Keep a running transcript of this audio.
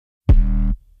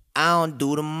I don't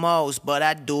do the most, but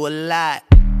I do a lot.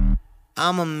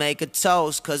 I'ma make a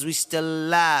toast, cause we still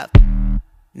alive.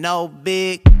 No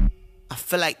big, I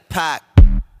feel like Pac.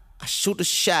 I shoot a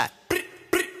shot.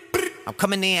 I'm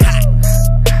coming in hot.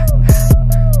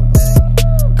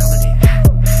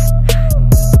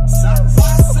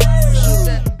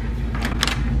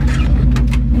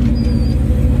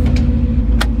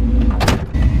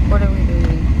 What are we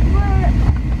doing? We're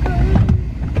going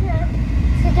to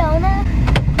Sedona.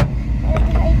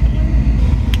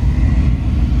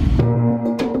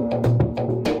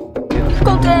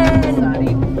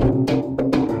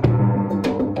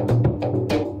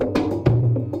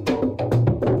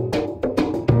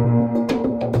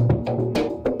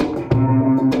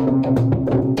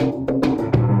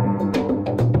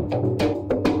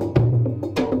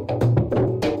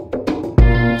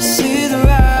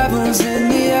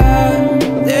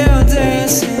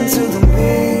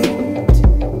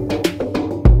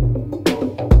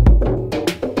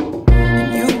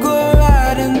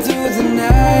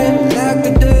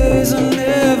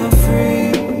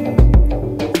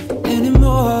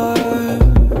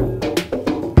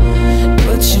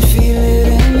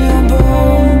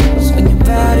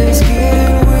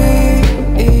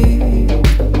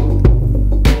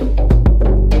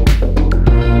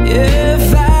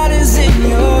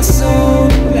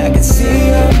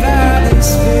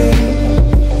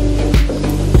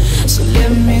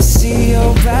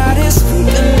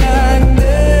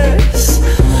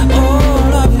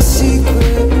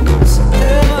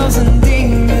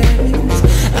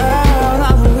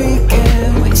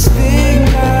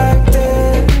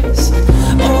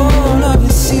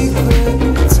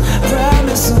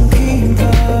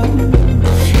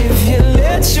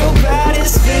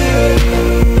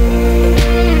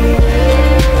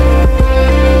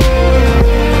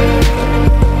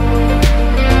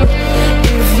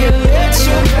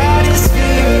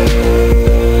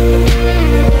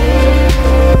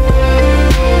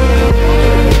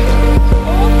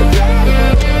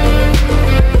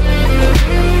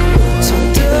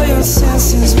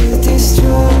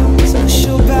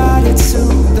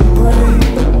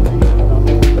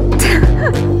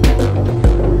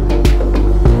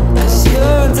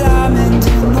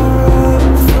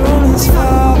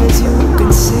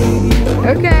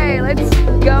 Okay, let's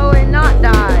go and not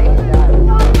die.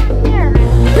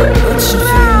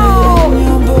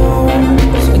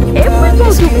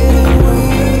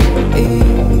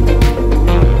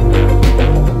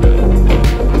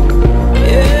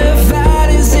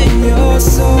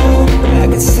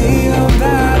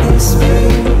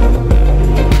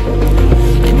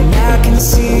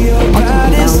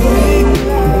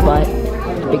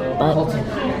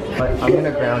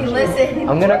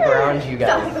 I'm gonna ground you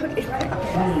guys.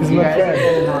 You guys are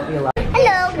gonna not be allowed.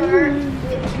 Hello.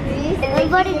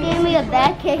 Everybody gave me a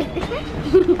bad cake.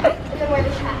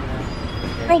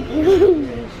 Thank you.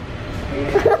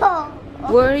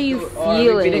 What are you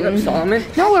feeling? Beating up Solomon?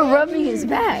 No, we're rubbing his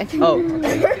back. Oh.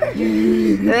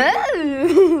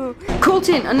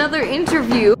 Colton, another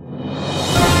interview.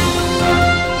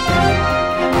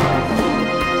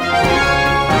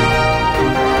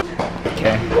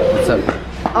 Okay, what's up?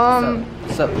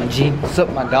 What's up, my G? What's up,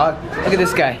 my dog? Look at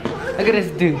this guy. Look at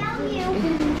this dude.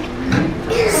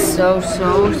 So,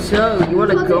 you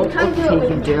wanna go? I'll take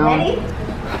him down.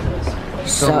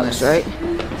 Sucks, right?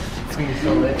 It's gonna be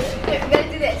so lit. We gotta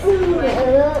do this.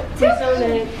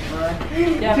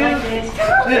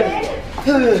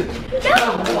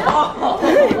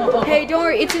 Hey, don't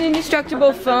worry, it's an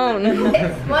indestructible phone.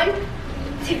 1,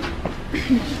 2.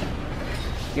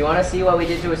 You want to see what we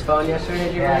did to his phone yesterday,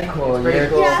 Jimmy? Yeah, cool. You're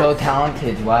cool. So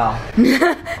talented. Wow.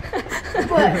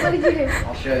 What did you do?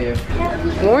 I'll show you.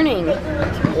 Warning,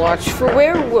 watch for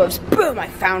werewolves. Boom, I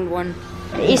found one.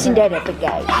 Isn't that epic,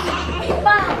 guys?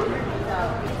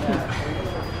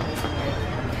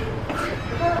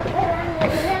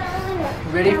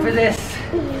 Ready for this?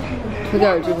 We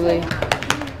go, Jubilee.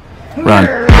 Run.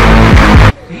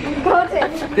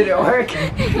 Did it work?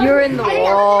 You're in the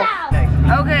wall.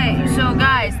 Okay, so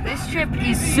guys, this trip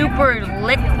is super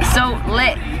lit. So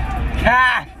lit.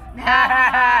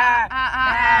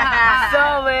 So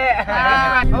lit.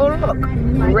 Oh look,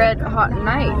 Red Hot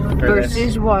Night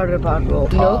versus water bottle.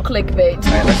 No clickbait.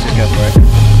 Alright, let's just go for it.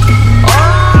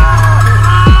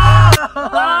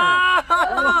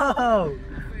 Oh!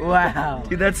 Wow.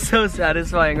 Dude, that's so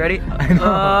satisfying. Ready?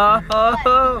 Oh!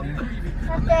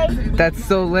 That's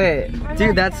so lit.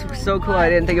 Dude, that's so cool. I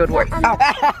didn't think it would work. Ow.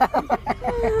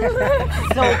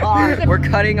 So hard. We're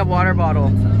cutting a water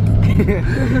bottle.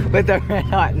 with a red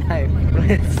hot knife.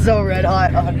 It's so red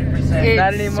hot, 100%.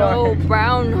 Not It's anymore. so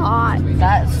brown hot.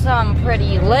 That's some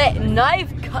pretty lit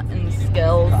knife cutting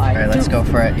skills. Alright, let's go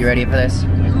for it. You ready for this?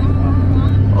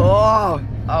 Oh!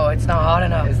 Oh, it's not hot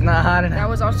enough. It's not hot enough. That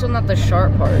was also not the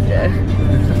sharp part, Jay.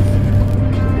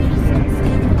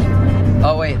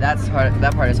 Oh wait, that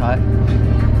part is hot.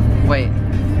 Wait.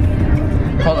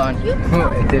 Hold on. It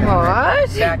didn't work.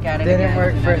 What? Back at it. Didn't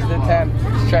work first attempt.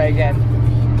 Let's try again.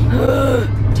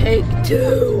 Take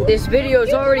 2. This video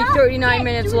is already 39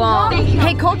 minutes long.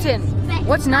 Hey Colton,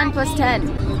 what's 9 plus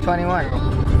 10?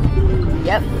 21.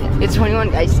 Yep, it's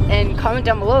 21, guys. And comment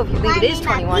down below if you think it is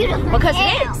 21. Because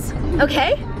it is.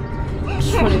 Okay?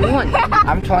 It's 21.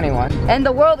 I'm 21. And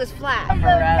the world is flat.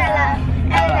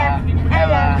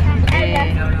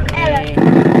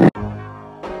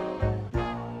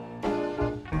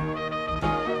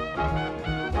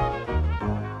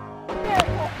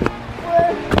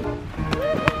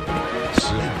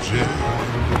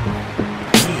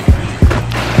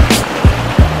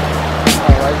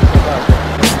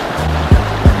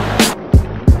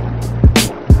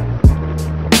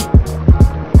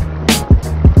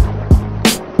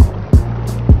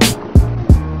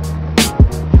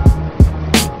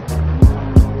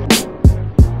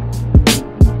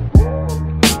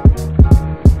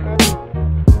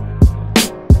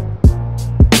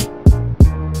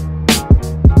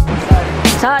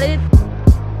 Started.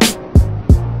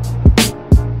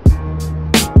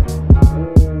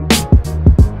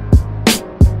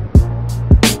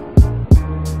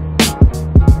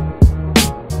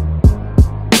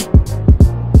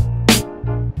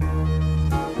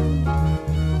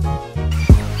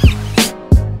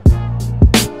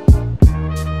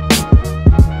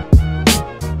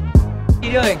 What are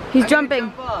you doing? He's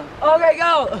jumping. Okay,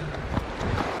 go!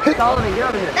 Follow me, get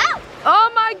over here.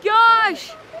 Oh my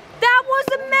gosh! That was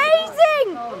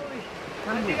amazing!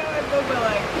 I think I would move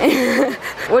my leg.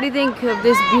 What do you think of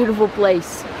this beautiful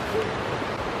place?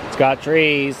 It's got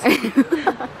trees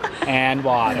and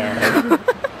water.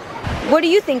 What do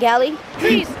you think, Allie?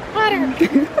 Trees, water.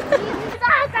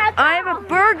 I am a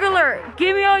burglar.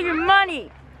 Give me all your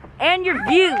money and your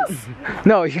views.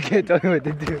 No, you can't tell me what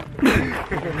to do.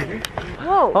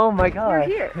 Whoa. Oh my god.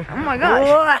 You're here. Oh my gosh.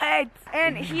 What?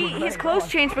 And his clothes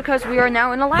changed because we are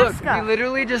now in Look, Alaska. we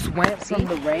literally just went from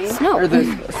the rain Snow. or the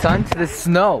sun to the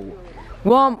snow.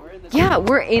 Well, yeah,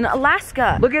 we're in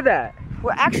Alaska. Look at that.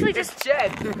 We're actually just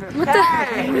Jed. What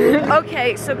the?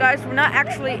 Okay, so guys, we're not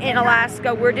actually in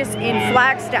Alaska. We're just in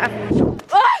Flagstaff.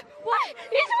 Ah! What?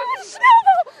 He's with the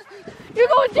snowball! You're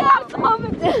going down! Come on!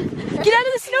 Get out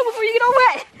of the snow before you get all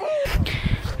wet!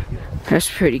 That's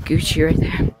pretty Gucci right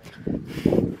there.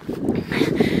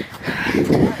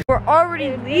 We're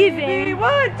already leaving. We're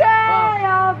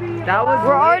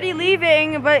already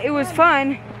leaving, but it was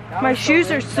fun. My shoes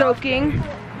are soaking.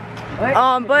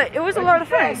 But it was a lot of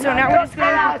fun. So now we're just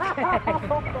gonna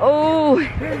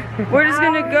we're just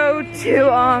gonna go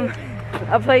to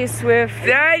a place with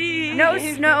no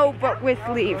snow but with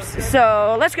leaves.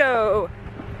 So let's go.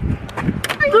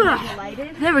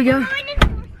 There we go.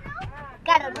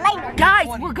 Guys,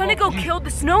 we're gonna go kill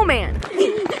the snowman.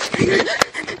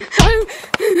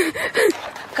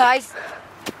 Guys,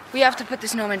 we have to put the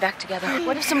snowman back together.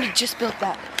 What if somebody just built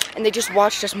that and they just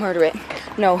watched us murder it?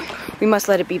 No, we must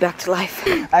let it be back to life.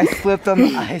 I slipped on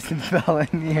the ice and fell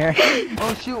in the air.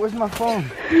 Oh shoot, where's my phone?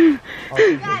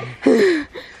 I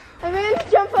ran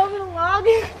to jump over the log.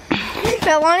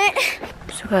 Fell on it.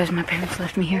 So guys, my parents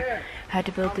left me here. I had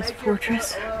to build this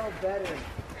fortress.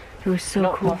 It was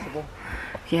so cool.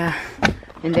 Yeah,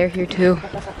 and they're here too.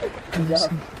 There's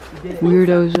some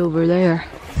weirdos over there.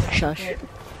 Shush.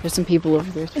 There's some people over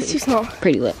there. It's too small.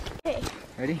 Pretty lit. Okay.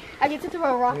 Ready? I get to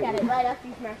throw a rock at it right after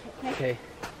you smash it. Okay.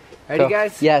 Ready, Go.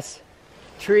 guys? Yes.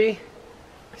 Tree.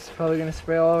 It's probably gonna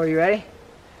spray all over. You ready?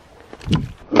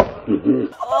 You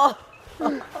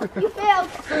failed.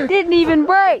 Didn't even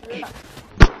break.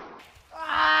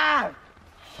 Ah!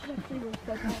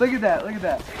 Look at that, look at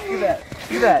that, look at that,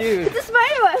 look at that. Dude, It's a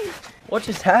spider web. what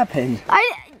just happened?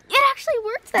 It actually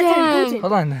worked that time.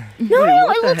 Hold on. No,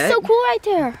 what it the looks heck? so cool right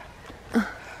there.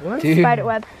 What? Dude, Spider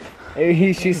web.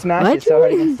 she smashed it so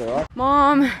hard against the rock.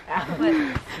 Mom,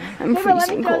 I'm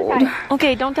freezing cold.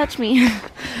 Okay, don't touch me.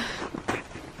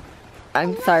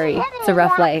 I'm sorry. It's a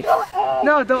rough life.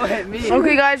 No, don't hit me.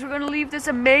 Okay guys, we're gonna leave this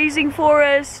amazing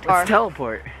forest. Let's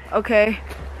teleport. Okay.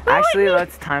 Actually,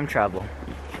 let's time travel.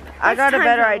 I got a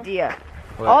better idea.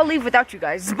 I'll leave without you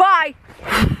guys. Bye!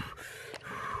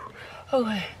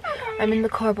 Okay, I'm in the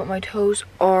car, but my toes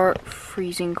are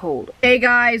freezing cold. Hey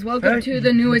guys, welcome to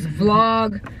the newest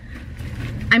vlog.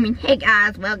 Hey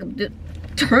guys, welcome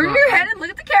Turn your head and look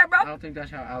at the camera. I don't think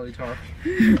that's how Allie talks.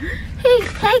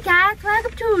 Hey guys,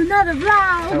 welcome to another I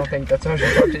vlog. don't think that's how she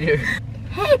talks to you.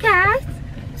 Hey guys,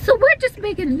 so we're just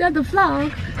making another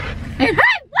vlog. And hey,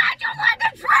 why'd you let the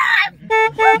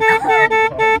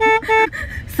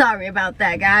drive? Sorry about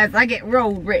that, guys. I get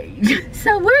road rage.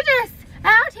 So we're just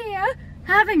out here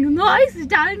having a nice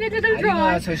dining at the I didn't know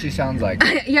drive. that's what she sounds like.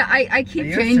 Yeah, I keep Are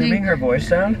you changing. assuming her voice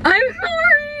sound? I'm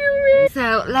sorry.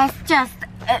 So let's just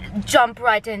jump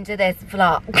right into this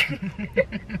vlog.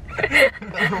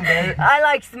 I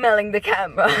like smelling the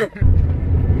camera.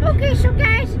 Okay, so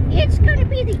guys, it's gonna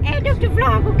be the end of the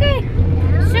vlog, okay?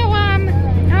 So, I'm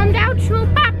the outro,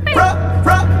 Papa.